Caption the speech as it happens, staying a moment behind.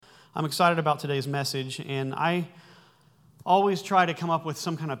I'm excited about today's message, and I always try to come up with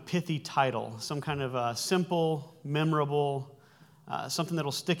some kind of pithy title, some kind of simple, memorable, something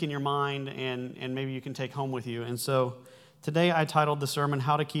that'll stick in your mind and maybe you can take home with you. And so today I titled the sermon,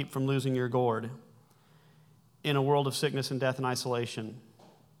 How to Keep from Losing Your Gourd in a World of Sickness and Death and Isolation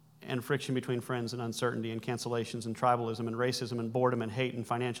and friction between friends and uncertainty and cancellations and tribalism and racism and boredom and hate and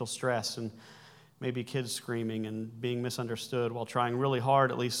financial stress and maybe kids screaming and being misunderstood while trying really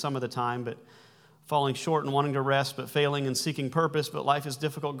hard at least some of the time, but falling short and wanting to rest, but failing and seeking purpose, but life is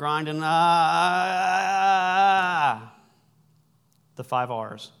difficult, grind, and the 5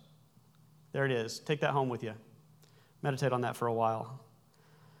 R's. There it is. Take that home with you. Meditate on that for a while.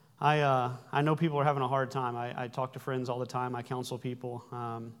 I know people are having a hard time. I talk to friends all the time. I counsel people.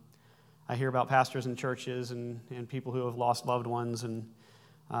 I hear about pastors in churches and people who have lost loved ones, and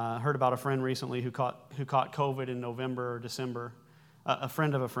heard about a friend recently who caught COVID in November or December, a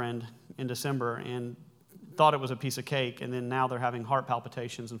friend of a friend in December, and thought it was a piece of cake, and then now they're having heart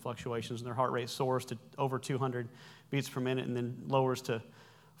palpitations and fluctuations, and their heart rate soars to over 200 beats per minute and then lowers to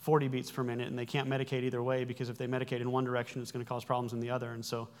 40 beats per minute, and they can't medicate either way because if they medicate in one direction, it's going to cause problems in the other, and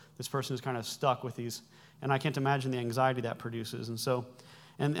so this person is kind of stuck with these, and I can't imagine the anxiety that produces, and so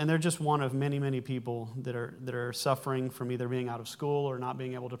And they're just one of many, many people that are suffering from either being out of school or not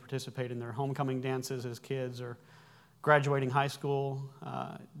being able to participate in their homecoming dances as kids or graduating high school,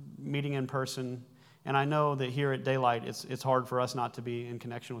 meeting in person. And I know that here at Daylight, it's hard for us not to be in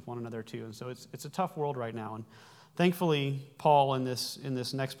connection with one another too. And so it's a tough world right now. And thankfully, Paul in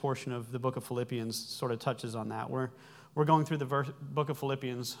this next portion of the book of Philippians sort of touches on that. We're going through the book of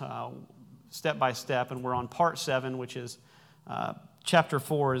Philippians step by step, and we're on part 7, which is Chapter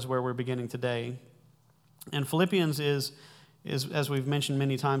 4 is where we're beginning today. And Philippians is, as we've mentioned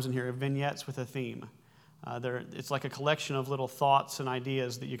many times in here, vignettes with a theme. It's like a collection of little thoughts and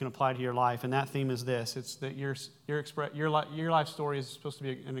ideas that you can apply to your life. And that theme is this. It's that your life story is supposed to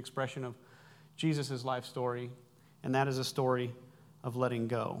be an expression of Jesus' life story. And that is a story of letting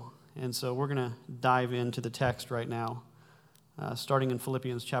go. And so we're going to dive into the text right now, starting in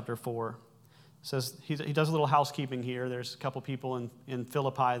Philippians chapter 4. It says he does a little housekeeping here. There's a couple people in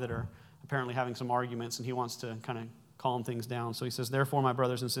Philippi that are apparently having some arguments, and he wants to kind of calm things down. So he says, "Therefore, my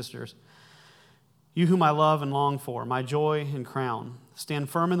brothers and sisters, you whom I love and long for, my joy and crown,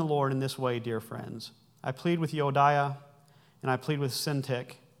 stand firm in the Lord in this way, dear friends. I plead with Euodia and I plead with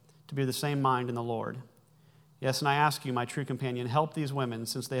Syntyche to be of the same mind in the Lord. Yes, and I ask you, my true companion, help these women,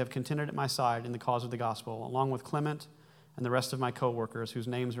 since they have contended at my side in the cause of the gospel, along with Clement and the rest of my co-workers whose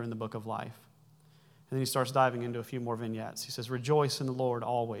names are in the book of life." And then he starts diving into a few more vignettes. He says, "Rejoice in the Lord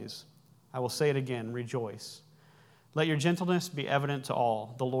always. I will say it again, rejoice. Let your gentleness be evident to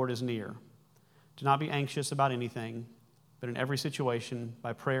all. The Lord is near. Do not be anxious about anything, but in every situation,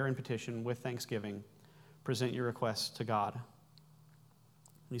 by prayer and petition, with thanksgiving, present your requests to God." And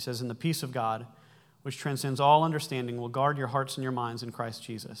he says, "And the peace of God, which transcends all understanding, will guard your hearts and your minds in Christ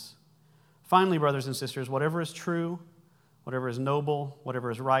Jesus. Finally, brothers and sisters, whatever is true, whatever is noble,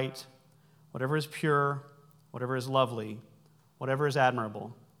 whatever is right, whatever is pure, whatever is lovely, whatever is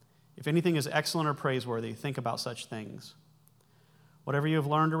admirable, if anything is excellent or praiseworthy, think about such things. Whatever you have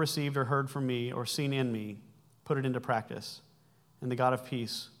learned or received or heard from me or seen in me, put it into practice, and the God of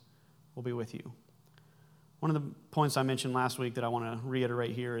peace will be with you." One of the points I mentioned last week that I want to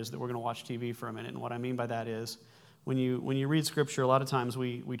reiterate here is that we're going to watch TV for a minute, and what I mean by that is when you read Scripture, a lot of times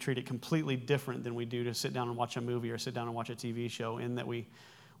we treat it completely different than we do to sit down and watch a movie or sit down and watch a TV show, in that we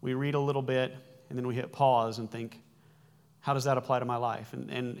read a little bit, and then we hit pause and think, how does that apply to my life?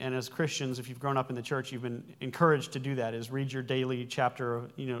 And as Christians, if you've grown up in the church, you've been encouraged to do that, is read your daily chapter,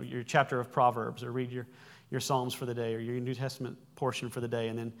 your chapter of Proverbs, or read your Psalms for the day, or your New Testament portion for the day,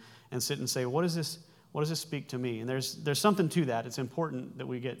 and sit and say, what does this speak to me? And there's something to that. It's important that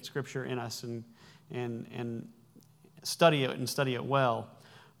we get Scripture in us and study it well.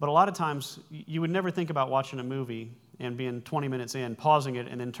 But a lot of times, you would never think about watching a movie and being 20 minutes in, pausing it,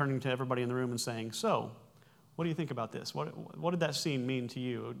 and then turning to everybody in the room and saying, "So, what do you think about this? What did that scene mean to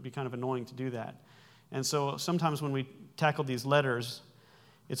you?" It would be kind of annoying to do that. And so sometimes when we tackle these letters,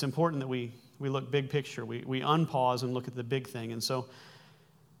 it's important that we look big picture. We unpause and look at the big thing. And so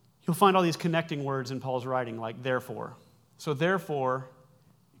you'll find all these connecting words in Paul's writing, like therefore. So therefore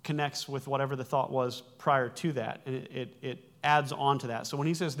connects with whatever the thought was prior to that, and it adds on to that. So when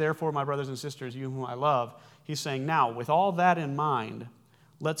he says, "Therefore, my brothers and sisters, you whom I love," he's saying, now, with all that in mind,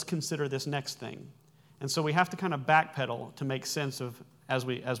 let's consider this next thing. And so we have to kind of backpedal to make sense of as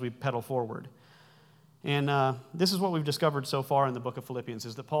we pedal forward. And this is what we've discovered so far in the book of Philippians,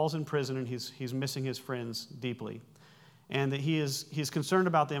 is that Paul's in prison and he's missing his friends deeply. and that he's concerned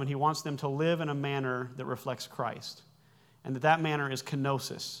about them, and he wants them to live in a manner that reflects Christ, and that manner is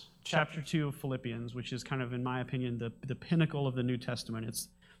kenosis. Chapter 2 of Philippians, which is kind of, in my opinion, the pinnacle of the New Testament.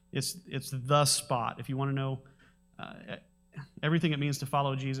 It's the spot. If you want to know everything it means to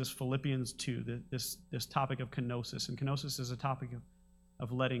follow Jesus, Philippians 2, this topic of kenosis. And kenosis is a topic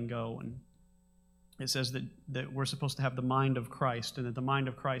of letting go. And it says that we're supposed to have the mind of Christ, and that the mind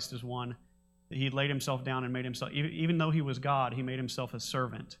of Christ is one that he laid himself down and made himself, even though he was God, he made himself a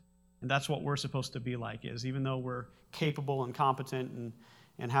servant. And that's what we're supposed to be like, is even though we're capable and competent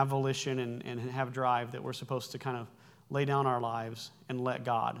and have volition and have drive, that we're supposed to kind of lay down our lives and let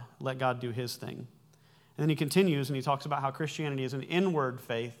God do his thing. And then he continues and he talks about how Christianity is an inward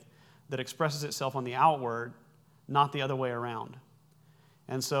faith that expresses itself on the outward, not the other way around.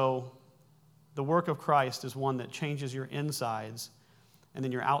 And so the work of Christ is one that changes your insides, and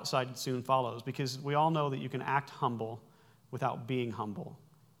then your outside soon follows, because we all know that you can act humble without being humble.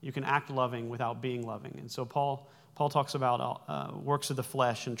 You can act loving without being loving. And so Paul talks about works of the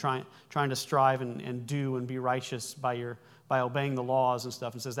flesh and trying to strive and do and be righteous by obeying the laws and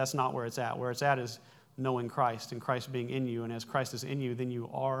stuff, and says that's not where it's at. Where it's at is knowing Christ and Christ being in you, and as Christ is in you, then you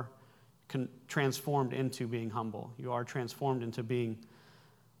are transformed into being humble. You are transformed into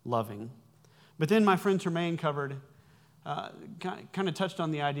loving. But then my friend Tremaine covered, kind of touched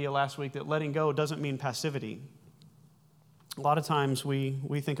on the idea last week that letting go doesn't mean passivity. A lot of times we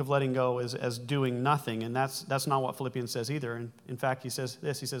think of letting go as doing nothing, and that's not what Philippians says either. And in fact, he says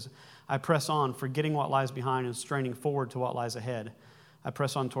this, he says, I press on, forgetting what lies behind and straining forward to what lies ahead. I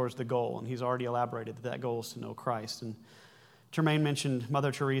press on towards the goal, and he's already elaborated that goal is to know Christ. And Tremaine mentioned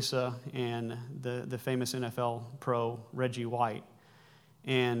Mother Teresa and the famous NFL pro Reggie White,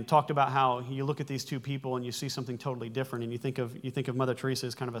 and talked about how you look at these two people and you see something totally different, and you think of Mother Teresa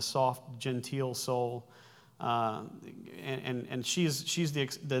as kind of a soft, genteel soul, and she's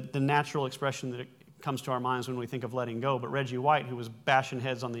the natural expression that comes to our minds when we think of letting go. But Reggie White, who was bashing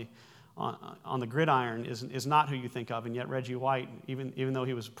heads on the gridiron, is not who you think of. And yet Reggie White, even though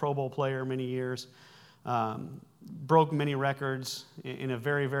he was a Pro Bowl player many years, broke many records in a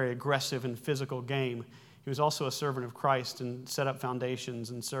very, very aggressive and physical game, he was also a servant of Christ and set up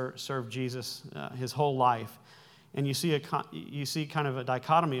foundations and served Jesus his whole life. And you see kind of a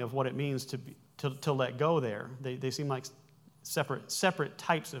dichotomy of what it means to let go there. They seem like separate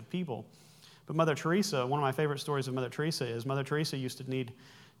types of people. But Mother Teresa, one of my favorite stories of Mother Teresa is Mother Teresa used to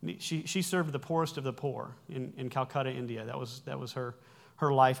she served the poorest of the poor in Calcutta, India. That was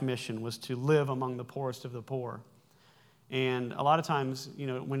her life mission, was to live among the poorest of the poor. And a lot of times,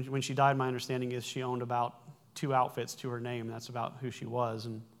 when she died, my understanding is she owned about 2 outfits to her name. That's about who she was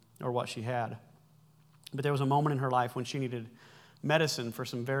or what she had. But there was a moment in her life when she needed medicine for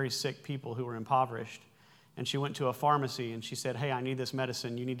some very sick people who were impoverished. And she went to a pharmacy and she said, hey, I need this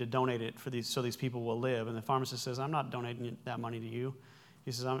medicine. You need to donate it so these people will live. And the pharmacist says, I'm not donating that money to you.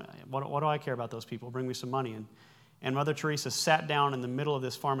 He says, what do I care about those people? Bring me some money. And Mother Teresa sat down in the middle of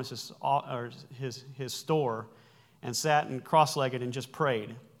this pharmacist's or his store and sat and cross-legged and just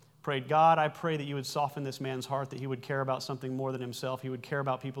prayed. Prayed, God, I pray that you would soften this man's heart, that he would care about something more than himself. He would care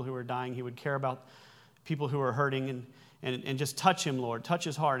about people who are dying. He would care about people who are hurting, and just touch him, Lord, touch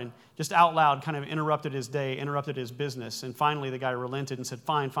his heart. And just out loud kind of interrupted his day, interrupted his business. And finally the guy relented and said,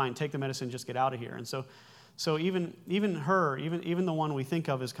 fine, take the medicine, just get out of here. And so even her, even the one we think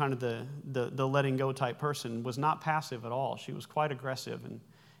of as kind of the letting go type person, was not passive at all. She was quite aggressive,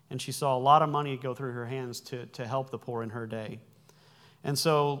 and she saw a lot of money go through her hands to help the poor in her day. And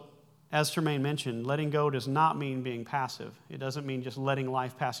so, as Tremaine mentioned, letting go does not mean being passive. It doesn't mean just letting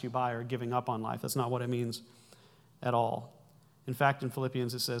life pass you by or giving up on life. That's not what it means at all. In fact, in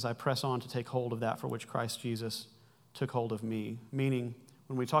Philippians it says, I press on to take hold of that for which Christ Jesus took hold of me. Meaning,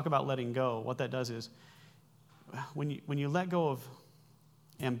 when we talk about letting go, what that does is, when you let go of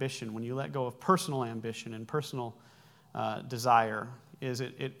ambition, when you let go of personal ambition and personal desire, is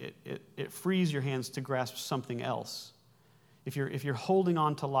it frees your hands to grasp something else. If you're holding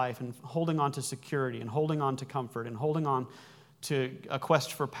on to life and holding on to security and holding on to comfort and holding on to a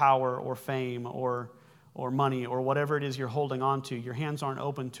quest for power or fame or money or whatever it is you're holding on to, your hands aren't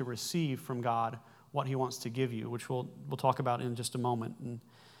open to receive from God what he wants to give you, which we'll talk about in just a moment. And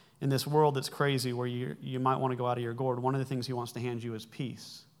in this world that's crazy where you might want to go out of your gourd, one of the things he wants to hand you is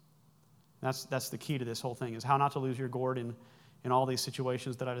peace. That's the key to this whole thing, is how not to lose your gourd in all these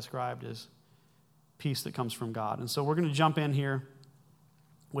situations that I described, is peace that comes from God. And so we're going to jump in here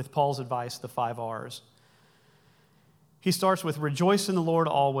with Paul's advice, the 5 R's. he starts with, rejoice in the Lord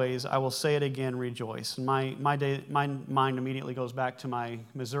always. I will say it again, rejoice. And my mind immediately goes back to my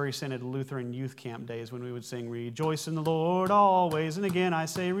Missouri Synod Lutheran Youth Camp days when we would sing, rejoice in the Lord always. And again, I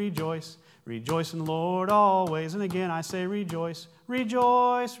say rejoice. Rejoice in the Lord always. And again, I say rejoice.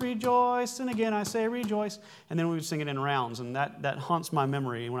 Rejoice, rejoice. And again, I say rejoice. And then we would sing it in rounds. And that haunts my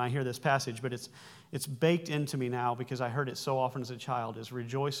memory when I hear this passage. But it's baked into me now because I heard it so often as a child, is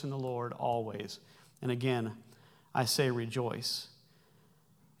rejoice in the Lord always. And again, I say rejoice.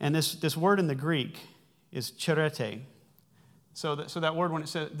 And this word in the Greek is charete. So that word, when it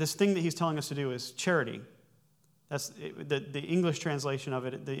says, this thing that he's telling us to do is charity. That's the English translation of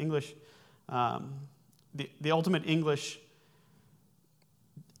it. The English, the ultimate English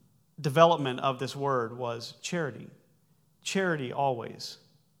development of this word was charity. Charity always.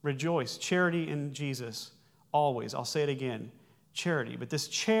 Rejoice. Charity in Jesus always. I'll say it again. Charity. But this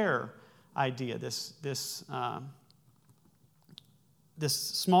chair idea, this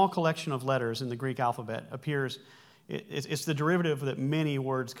small collection of letters in the Greek alphabet appears, it's the derivative that many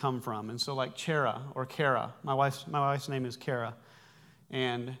words come from. And so like Chera or Kara, my wife's name is Kara,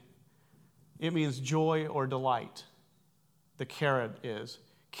 and it means joy or delight. The Kara is.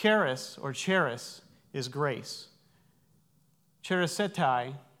 Charis or charis is grace.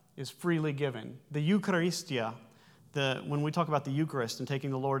 Charisetai is freely given. The Eucharistia, when we talk about the Eucharist and taking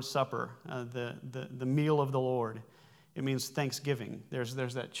the Lord's Supper, the meal of the Lord, it means thanksgiving. There's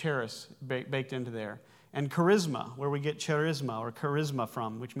that charis baked into there. And charisma, where we get charisma or charisma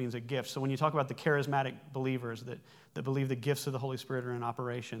from, which means a gift. So when you talk about the charismatic believers that believe the gifts of the Holy Spirit are in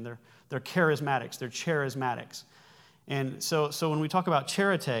operation, they're charismatics, they're charismatics. And so when we talk about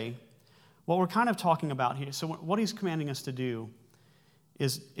charite, what we're kind of talking about here, so what he's commanding us to do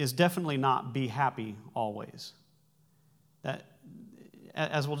is definitely not be happy always. That,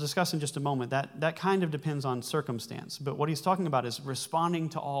 as we'll discuss in just a moment, that kind of depends on circumstance. But what he's talking about is responding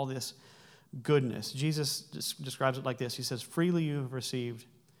to all this goodness. Jesus describes it like this. He says, freely you have received,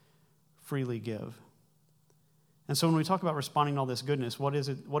 freely give. And so when we talk about responding to all this goodness, what is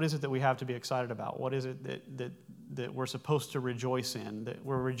it that we have to be excited about? What is it that we're supposed to rejoice in? That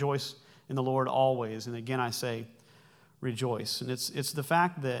we're rejoice in the Lord always. And again, I say rejoice. And it's the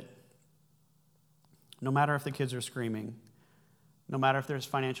fact that no matter if the kids are screaming, no matter if there's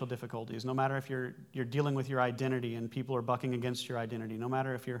financial difficulties, no matter if you're dealing with your identity and people are bucking against your identity, no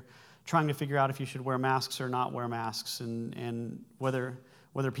matter if you're trying to figure out if you should wear masks or not wear masks, and whether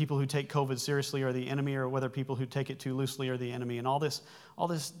people who take COVID seriously are the enemy or whether people who take it too loosely are the enemy, and all this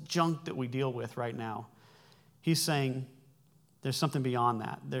junk that we deal with right now, he's saying there's something beyond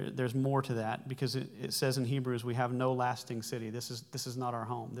that. There's more to that, because it says in Hebrews, we have no lasting city. This is not our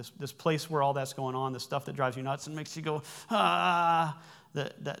home. This place where all that's going on, the stuff that drives you nuts and makes you go,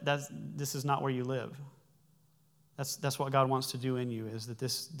 this is not where you live. That's what God wants to do in you, is that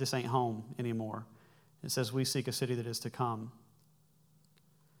this ain't home anymore. It says we seek a city that is to come.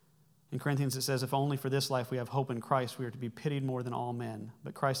 In Corinthians it says, if only for this life we have hope in Christ, we are to be pitied more than all men.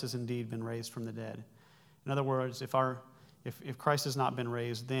 But Christ has indeed been raised from the dead. In other words, if Christ has not been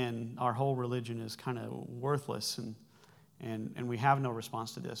raised, then our whole religion is kind of worthless, and we have no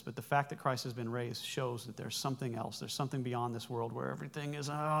response to this. But the fact that Christ has been raised shows that there's something else. There's something beyond this world where everything is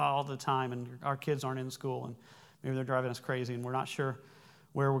all the time, and our kids aren't in school, and maybe they're driving us crazy, and we're not sure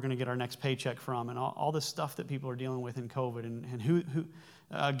where we're going to get our next paycheck from, and all this stuff that people are dealing with in COVID, and who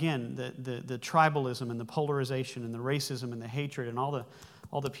again, the tribalism and the polarization and the racism and the hatred and all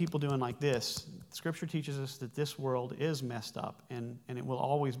the people doing like this. Scripture teaches us that this world is messed up, and it will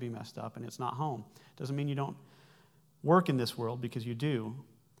always be messed up, and it's not home. Doesn't mean you don't work in this world, because you do.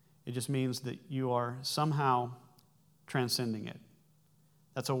 It just means that you are somehow transcending it.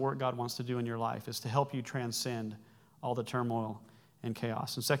 That's a work God wants to do in your life, is to help you transcend all the turmoil and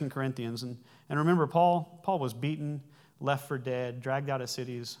chaos. In 2 Corinthians, and remember, Paul was beaten, left for dead, dragged out of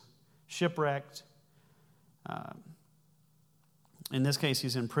cities, shipwrecked. In this case,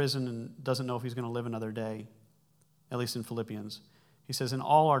 he's in prison and doesn't know if he's going to live another day, at least in Philippians. He says, in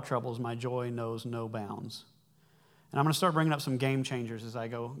all our troubles, my joy knows no bounds. And I'm going to start bringing up some game changers as I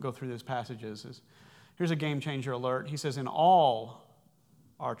go through these passages. Here's a game changer alert. He says, in all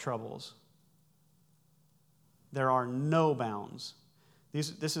our troubles, there are no bounds.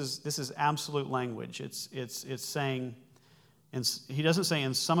 This is absolute language. It's saying, he doesn't say,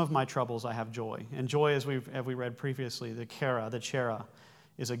 in some of my troubles I have joy. And joy, as we read previously, the chera,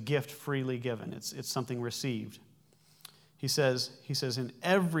 is a gift freely given. It's something received. He says, in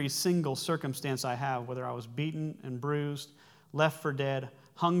every single circumstance I have, whether I was beaten and bruised, left for dead,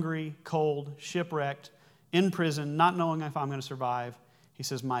 hungry, cold, shipwrecked, in prison, not knowing if I'm going to survive, he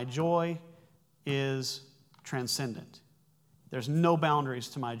says, my joy is transcendent. There's no boundaries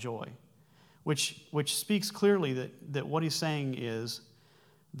to my joy, which speaks clearly that what he's saying is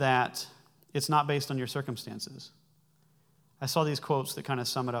that it's not based on your circumstances. I saw these quotes that kind of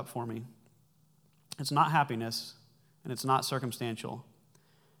sum it up for me. It's not happiness, and it's not circumstantial.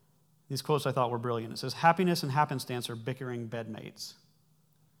 These quotes I thought were brilliant. It says, happiness and happenstance are bickering bedmates,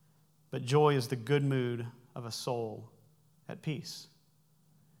 but joy is the good mood of a soul at peace.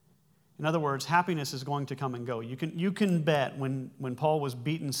 In other words, happiness is going to come and go. You can bet when Paul was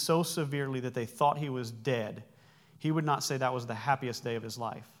beaten so severely that they thought he was dead, he would not say that was the happiest day of his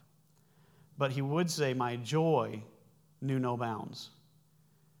life. But he would say, my joy knew no bounds.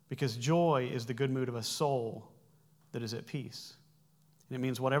 Because joy is the good mood of a soul that is at peace. And it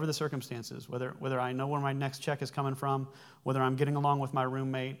means whatever the circumstances, whether I know where my next check is coming from, whether I'm getting along with my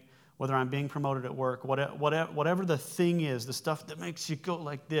roommate, whether I'm being promoted at work, whatever the thing is, the stuff that makes you go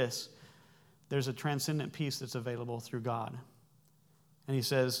like this, there's a transcendent peace that's available through God. And he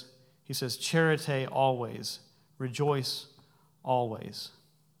says, charite always, rejoice always.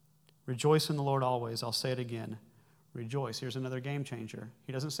 Rejoice in the Lord always. I'll say it again. Rejoice. Here's another game changer.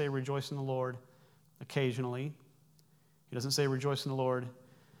 He doesn't say rejoice in the Lord occasionally. He doesn't say rejoice in the Lord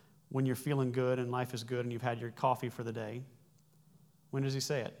when you're feeling good and life is good and you've had your coffee for the day. When does he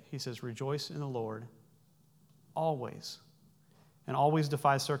say it? He says rejoice in the Lord always. And always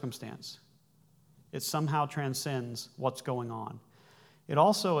defies circumstance. It somehow transcends what's going on. It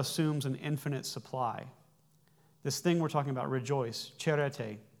also assumes an infinite supply. This thing we're talking about, rejoice,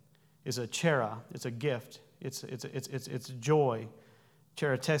 charite, is a chera, it's a gift, it's joy,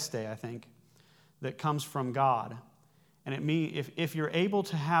 chariteste, I think, that comes from God. And it means if you're able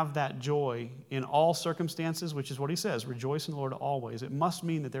to have that joy in all circumstances, which is what he says, rejoice in the Lord always, it must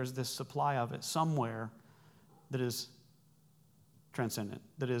mean that there's this supply of it somewhere that is transcendent,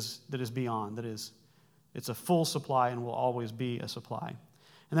 that is beyond, it's a full supply and will always be a supply.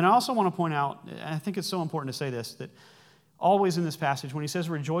 And then I also want to point out, and I think it's so important to say this, that always in this passage, when he says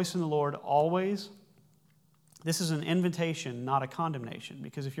rejoice in the Lord always, this is an invitation, not a condemnation.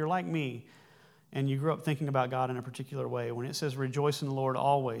 Because if you're like me and you grew up thinking about God in a particular way, when it says rejoice in the Lord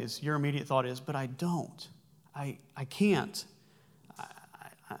always, your immediate thought is, but I don't. I can't.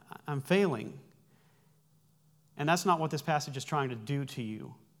 I'm failing. And that's not what this passage is trying to do to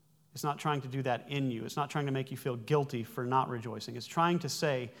you. It's not trying to do that in you. It's not trying to make you feel guilty for not rejoicing. It's trying to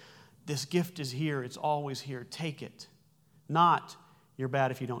say, this gift is here. It's always here. Take it. Not, you're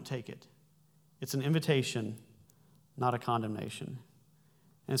bad if you don't take it. It's an invitation, not a condemnation.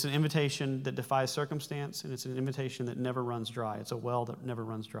 And it's an invitation that defies circumstance, and it's an invitation that never runs dry. It's a well that never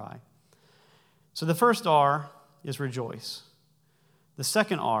runs dry. So the first R is rejoice. The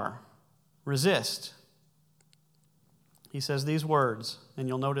second R, resist. He says these words, and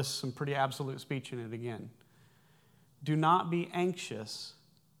you'll notice some pretty absolute speech in it again. Do not be anxious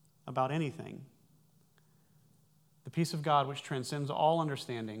about anything. The peace of God, which transcends all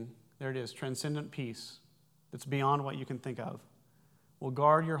understanding, there it is, transcendent peace that's beyond what you can think of, will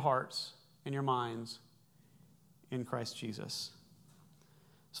guard your hearts and your minds in Christ Jesus.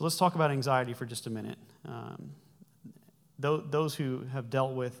 So let's talk about anxiety for just a minute. Those who have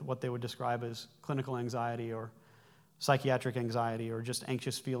dealt with what they would describe as clinical anxiety or psychiatric anxiety or just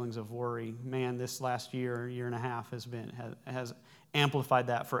anxious feelings of worry, man, this last year and a half has amplified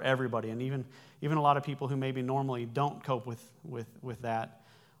that for everybody. And even a lot of people who maybe normally don't cope with that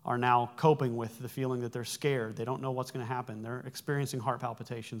are now coping with the feeling that they're scared. They don't know what's going to happen. They're experiencing heart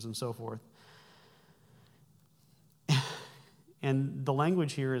palpitations and so forth. And the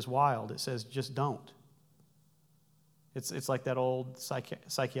language here is wild. It says, just don't. It's like that old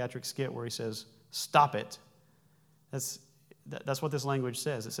psychiatric skit where he says, stop it. That's what this language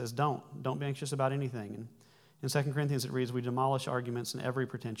says. It says, don't be anxious about anything. And in 2 Corinthians it reads, we demolish arguments and every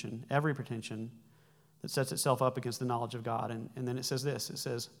pretension that sets itself up against the knowledge of God. And then it says this, it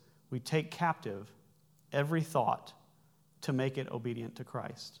says, we take captive every thought to make it obedient to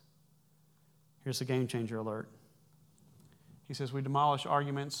Christ. Here's the game changer alert. He says, we demolish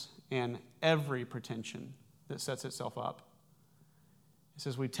arguments and every pretension that sets itself up. He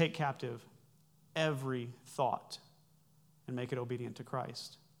says, we take captive every thought and make it obedient to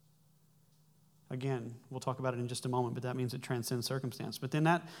Christ. Again, we'll talk about it in just a moment, but that means it transcends circumstance. But then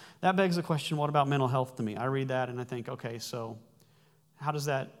that begs the question, what about mental health to me? I read that and I think, okay, so how does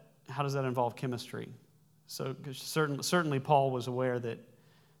that involve chemistry? So certainly Paul was aware that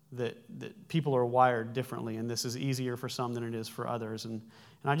people are wired differently, and this is easier for some than it is for others. And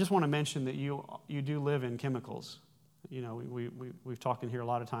I just want to mention that you do live in chemicals. You know, we've talked in here a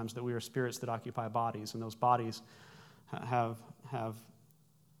lot of times that we are spirits that occupy bodies, and those bodies have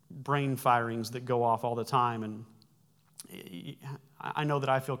brain firings that go off all the time, and I know that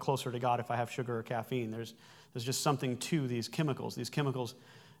I feel closer to God if I have sugar or caffeine. There's just something to these chemicals. These chemicals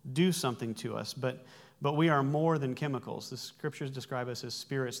do something to us, but we are more than chemicals. The scriptures describe us as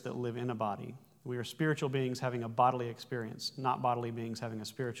spirits that live in a body. We are spiritual beings having a bodily experience, not bodily beings having a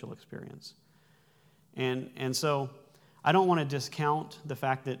spiritual experience. And so I don't want to discount the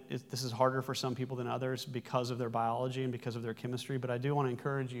fact that this is harder for some people than others because of their biology and because of their chemistry, but I do want to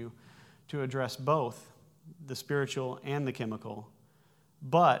encourage you to address both the spiritual and the chemical,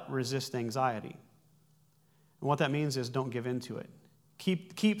 but resist anxiety. And what that means is don't give in to it.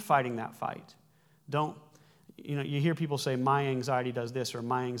 Keep fighting that fight. Don't, you hear people say, my anxiety does this or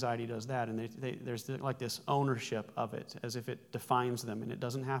my anxiety does that, and there's like this ownership of it as if it defines them, and it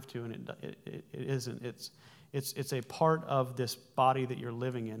doesn't have to, and it isn't. It's a part of this body that you're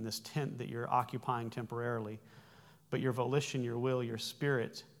living in, this tent that you're occupying temporarily, but your volition, your will, your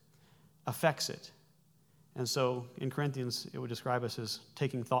spirit affects it. And so in Corinthians, it would describe us as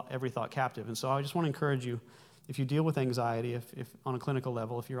taking every thought captive. And so I just want to encourage you, if you deal with anxiety, if on a clinical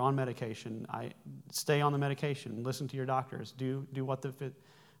level, if you're on medication, stay on the medication. Listen to your doctors. Do what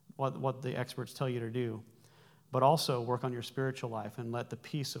the experts tell you to do. But also work on your spiritual life and let the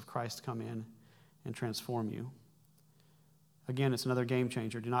peace of Christ come in and transform you. Again, it's another game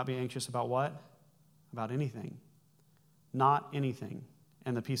changer. Do not be anxious about what? About anything. Not anything.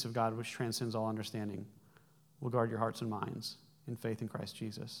 And the peace of God, which transcends all understanding, will guard your hearts and minds in faith in Christ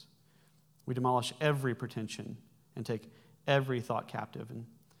Jesus. We demolish every pretension and take every thought captive. And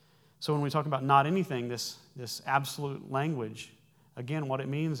so when we talk about not anything, this absolute language, again, what it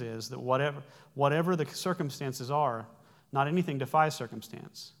means is that whatever the circumstances are, not anything defies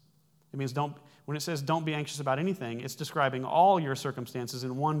circumstance. It means when it says don't be anxious about anything, it's describing all your circumstances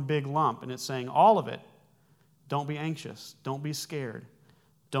in one big lump, and it's saying all of it. Don't be anxious. Don't be scared.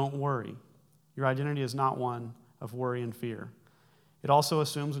 Don't worry. Your identity is not one of worry and fear. It also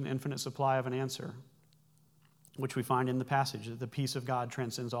assumes an infinite supply of an answer, which we find in the passage, that the peace of God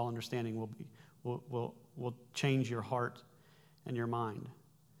transcends all understanding will change your heart and your mind.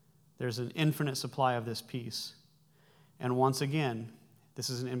 There's an infinite supply of this peace. And once again,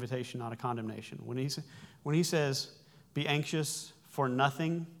 this is an invitation, not a condemnation. When he says, be anxious for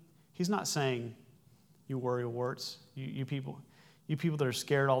nothing, he's not saying, you worry warts, you people that are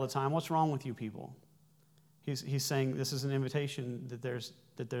scared all the time, what's wrong with you people? He's saying this is an invitation that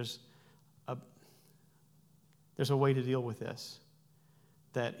there's a way to deal with this,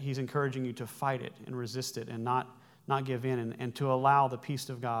 that he's encouraging you to fight it and resist it and not give in and to allow the peace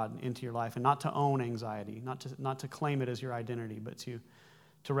of God into your life and not to own anxiety, not to claim it as your identity, but to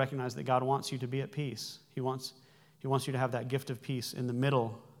recognize that God wants you to be at peace. He wants you to have that gift of peace in the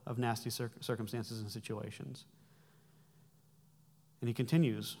middle of nasty circumstances and situations. And he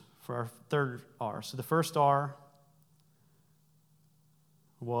continues for our third R. So the first R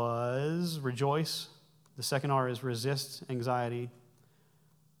was rejoice. The second R is resist anxiety.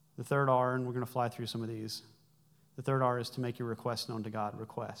 The third R, and we're going to fly through some of these, the third R is to make your request known to God.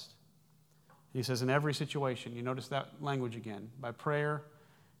 Request. He says in every situation, you notice that language again, by prayer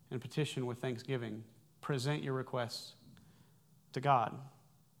and petition with thanksgiving, present your requests to God.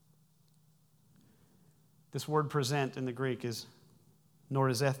 This word present in the Greek is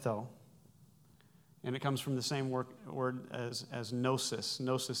norizetho, and it comes from the same word as gnosis.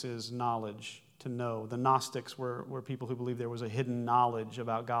 Gnosis is knowledge, to know. The Gnostics were people who believed there was a hidden knowledge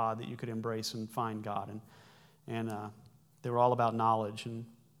about God that you could embrace and find God, and they were all about knowledge. And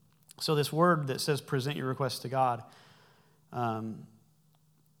so this word that says present your requests to God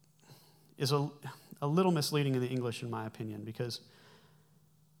is a little misleading in the English, in my opinion, because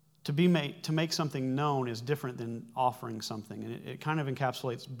to make something known is different than offering something, and it kind of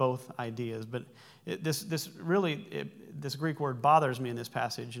encapsulates both ideas. But this Greek word bothers me in this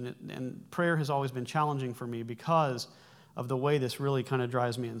passage, and prayer has always been challenging for me because of the way this really kind of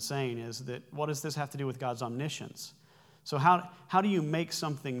drives me insane. Is that what does this have to do with God's omniscience? So how do you make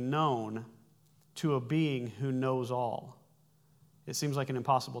something known to a being who knows all? It seems like an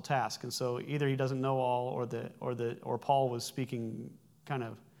impossible task, and so either he doesn't know all, or Paul was speaking kind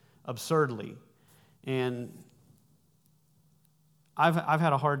of absurdly. And I've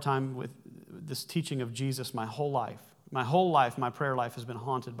had a hard time with this teaching of Jesus my whole life. My whole life, my prayer life has been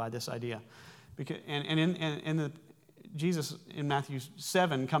haunted by this idea. Jesus in Matthew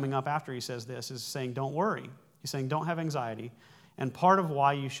 7, coming up after he says this, is saying, don't worry. He's saying, don't have anxiety. And part of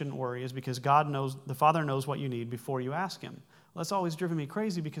why you shouldn't worry is because the Father knows what you need before you ask him. Well, that's always driven me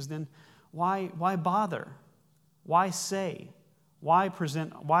crazy, because then why bother? Why say? Why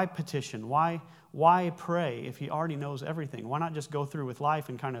present? Why petition? Why pray if he already knows everything? Why not just go through with life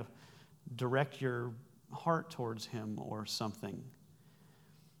and kind of direct your heart towards him or something.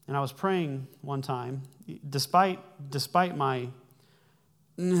 And I was praying one time, despite my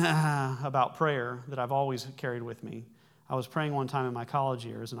about prayer that I've always carried with me. I was praying one time in my college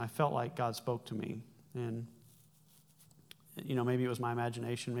years, and I felt like God spoke to me. And, maybe it was my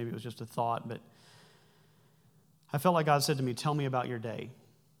imagination, maybe it was just a thought, but I felt like God said to me, "Tell me about your day."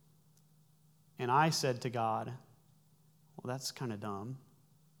 And I said to God, "Well, that's kind of dumb,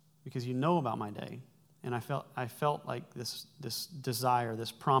 because you know about my day." And I felt like this desire,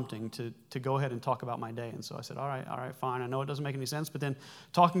 this prompting to go ahead and talk about my day. And so I said, all right, fine. I know it doesn't make any sense, but then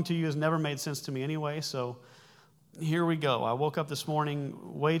talking to you has never made sense to me anyway, so here we go. I woke up this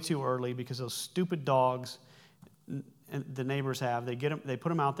morning way too early because those stupid dogs the neighbors have, they put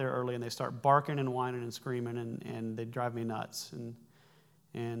them out there early and they start barking and whining and screaming and they drive me nuts.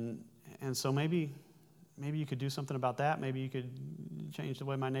 And so maybe you could do something about that. Maybe you could change the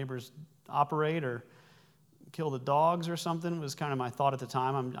way my neighbors operate or kill the dogs or something, was kind of my thought at the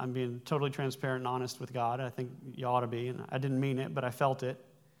time. I'm being totally transparent and honest with God. I think you ought to be, and I didn't mean it, but I felt it.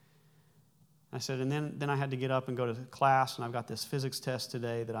 I said, and then I had to get up and go to class, and I've got this physics test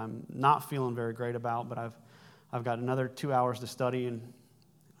today that I'm not feeling very great about, but I've got another 2 hours to study, and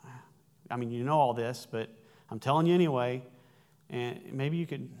I mean, you know all this, but I'm telling you anyway, and maybe you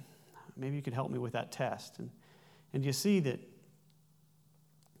could help me with that test. And you see that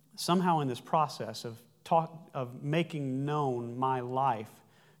somehow in this process of making known my life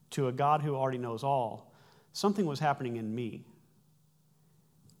to a God who already knows all, something was happening in me.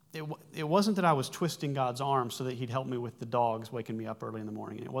 It wasn't that I was twisting God's arm so that he'd help me with the dogs waking me up early in the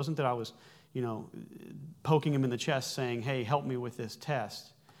morning. It wasn't that I was, poking him in the chest saying, "Hey, help me with this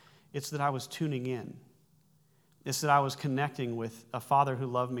test." It's that I was tuning in. It's that I was connecting with a Father who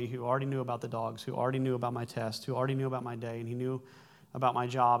loved me, who already knew about the dogs, who already knew about my test, who already knew about my day, and he knew about my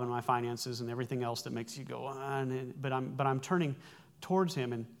job and my finances and everything else that makes you go, but I'm turning towards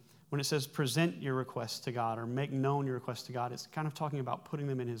him. And when it says present your requests to God or make known your requests to God, it's kind of talking about putting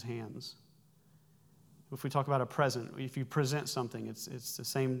them in his hands. If we talk about a present, if you present something, it's the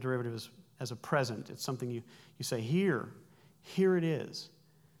same derivative as a present. It's something you say, here it is.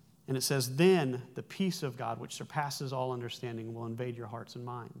 And it says, then the peace of God, which surpasses all understanding, will invade your hearts and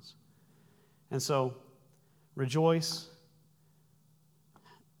minds. And so, rejoice,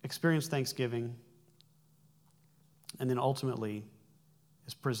 experience thanksgiving, and then ultimately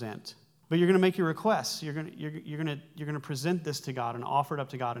is present. But you're going to make your requests. You're going to present this to God and offer it up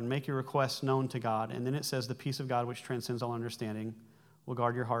to God and make your requests known to God. And then it says, the peace of God, which transcends all understanding, will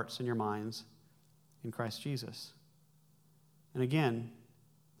guard your hearts and your minds in Christ Jesus. And again,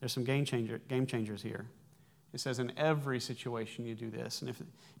 there's some game changers here. It says in every situation you do this. And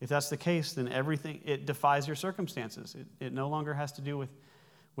if that's the case, then it defies your circumstances. It no longer has to do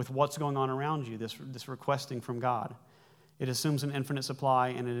with what's going on around you, this requesting from God. It assumes an infinite supply,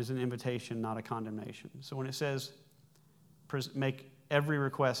 and it is an invitation, not a condemnation. So when it says make every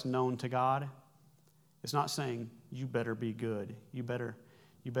request known to God, it's not saying you better be good. You better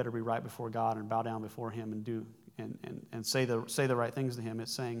be right before God and bow down before him and do and say the right things to him.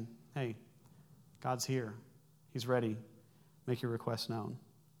 It's saying, hey, God's here. He's ready. Make your requests known.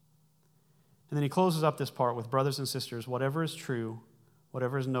 And then he closes up this part with, brothers and sisters, whatever is true,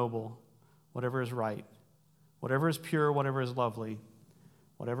 whatever is noble, whatever is right, whatever is pure, whatever is lovely,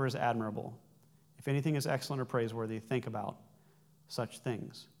 whatever is admirable, if anything is excellent or praiseworthy, think about such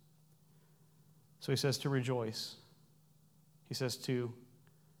things. So he says to rejoice. He says to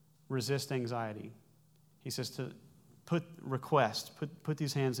resist anxiety. He says to put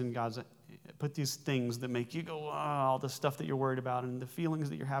these hands in God's, put these things that make you go, all the stuff that you're worried about and the feelings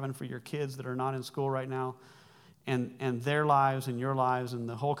that you're having for your kids that are not in school right now and their lives and your lives and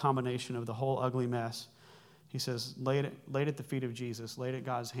the whole combination of the whole ugly mess. He says, lay it at the feet of Jesus, lay it at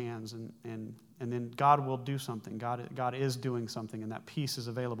God's hands, and then God will do something. God is doing something, and that peace is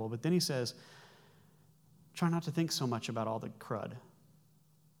available. But then he says, try not to think so much about all the crud,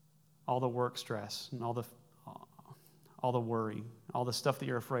 all the work stress, and all the worry, all the stuff that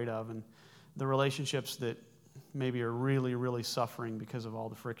you're afraid of, and the relationships that maybe are really, really suffering because of all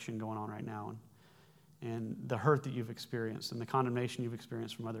the friction going on right now, and the hurt that you've experienced, and the condemnation you've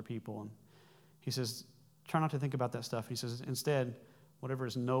experienced from other people. And he says, try not to think about that stuff. He says, instead, whatever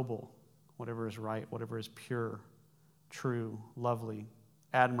is noble, whatever is right, whatever is pure, true, lovely,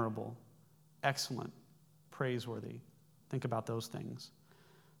 admirable, excellent, praiseworthy, think about those things.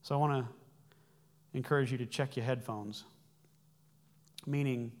 So I want to encourage you to check your headphones.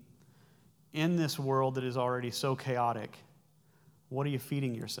 Meaning, in this world that is already so chaotic, what are you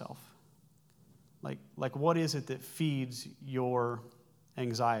feeding yourself? Like what is it that feeds your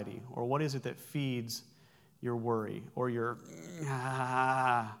anxiety? Or what is it that feeds your worry or your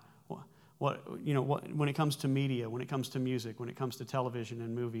when it comes to media, when it comes to music, when it comes to television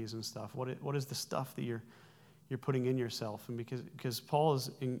and movies and stuff, what is the stuff that you're putting in yourself? And because Paul is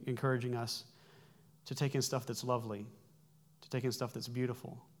encouraging us to take in stuff that's lovely, to take in stuff that's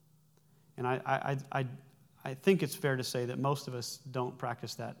beautiful. And I think it's fair to say that most of us don't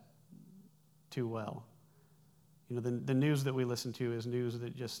practice that too well. The news that we listen to is news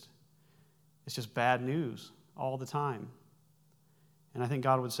that it's just bad news all the time. And I think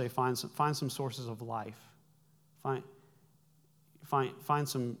God would say, find some sources of life. Find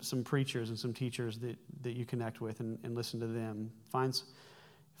some preachers and some teachers that you connect with and listen to them.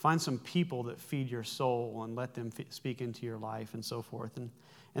 Find some people that feed your soul and let them speak into your life and so forth. And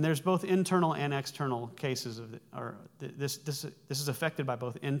there's both internal and external cases of this is affected by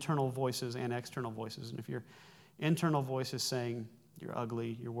both internal voices and external voices. And if your internal voice is saying you're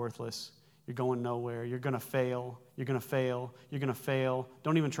ugly, you're worthless, you're going nowhere, you're going to fail, you're going to fail, you're going to fail,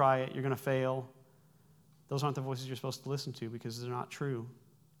 don't even try it, you're going to fail, those aren't the voices you're supposed to listen to because they're not true.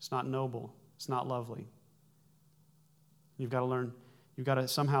 It's not noble. It's not lovely. You've got to learn, you've got to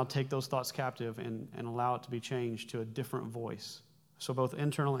somehow take those thoughts captive and allow it to be changed to a different voice. So both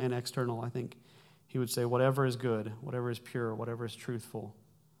internal and external, I think he would say, whatever is good, whatever is pure, whatever is truthful,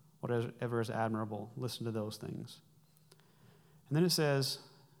 whatever is admirable, listen to those things. And then it says,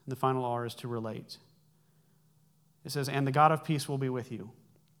 the final R is to relate. It says, and the God of peace will be with you.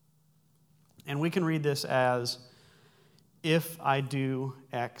 And we can read this as, if I do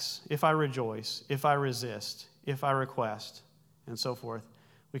X, if I rejoice, if I resist, if I request, and so forth.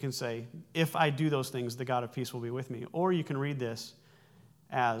 We can say, if I do those things, the God of peace will be with me. Or you can read this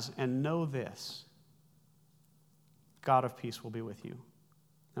as, and know this, God of peace will be with you.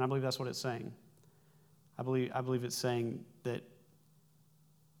 And I believe that's what it's saying. I believe it's saying that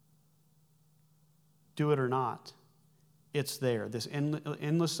do it or not, it's there. This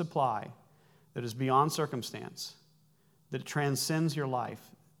endless supply that is beyond circumstance, that transcends your life,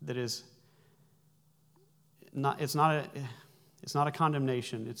 that is not. It's not a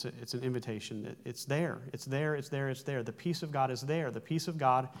condemnation. It's an invitation. It's there. It's there. It's there. It's there. The peace of God is there. The peace of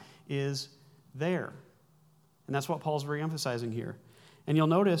God is there, and that's what Paul's re-emphasizing here. And you'll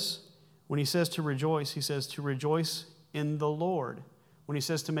notice when he says to rejoice, he says to rejoice in the Lord. When he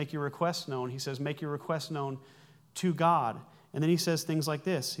says to make your requests known, he says make your requests known to God. And then he says things like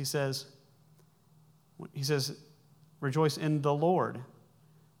this. He says, rejoice in the Lord.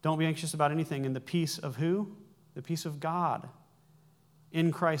 Don't be anxious about anything. In the peace of who? The peace of God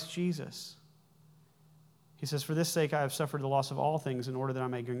in Christ Jesus. He says, for this sake I have suffered the loss of all things in order that I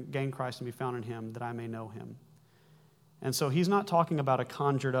may gain Christ and be found in him, that I may know him. And so he's not talking about a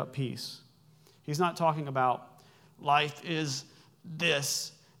conjured up peace. He's not talking about life is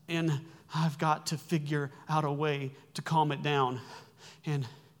this, and I've got to figure out a way to calm it down and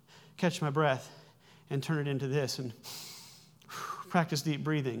catch my breath and turn it into this and practice deep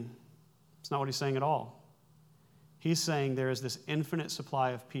breathing. It's not what he's saying at all. He's saying there is this infinite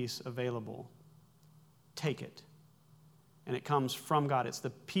supply of peace available. Take it. And it comes from God. It's the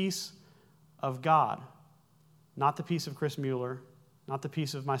peace of God, not the peace of Chris Mueller, not the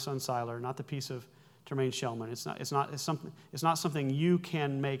peace of my son Siler, not the peace of Tremaine Shellman. It's not something you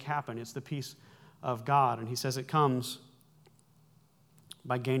can make happen. It's the peace of God. And he says it comes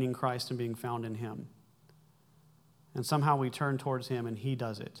by gaining Christ and being found in him. And somehow we turn towards him and he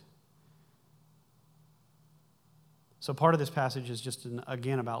does it. So part of this passage is just,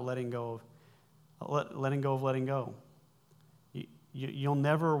 again, about letting go of letting go. You'll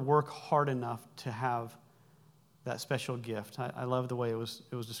never work hard enough to have that special gift. I love the way it was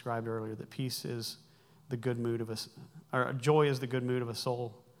described earlier, that peace is the good mood of or joy is the good mood of a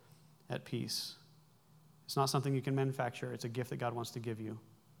soul at peace. It's not something you can manufacture. It's a gift that God wants to give you.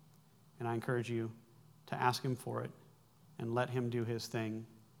 And I encourage you to ask him for it and let him do his thing.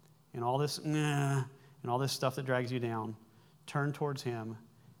 And all this stuff that drags you down, turn towards him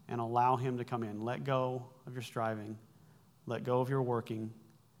and allow him to come in. Let go of your striving. Let go of your working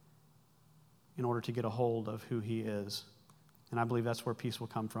in order to get a hold of who he is. And I believe that's where peace will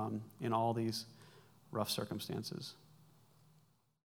come from in all these rough circumstances.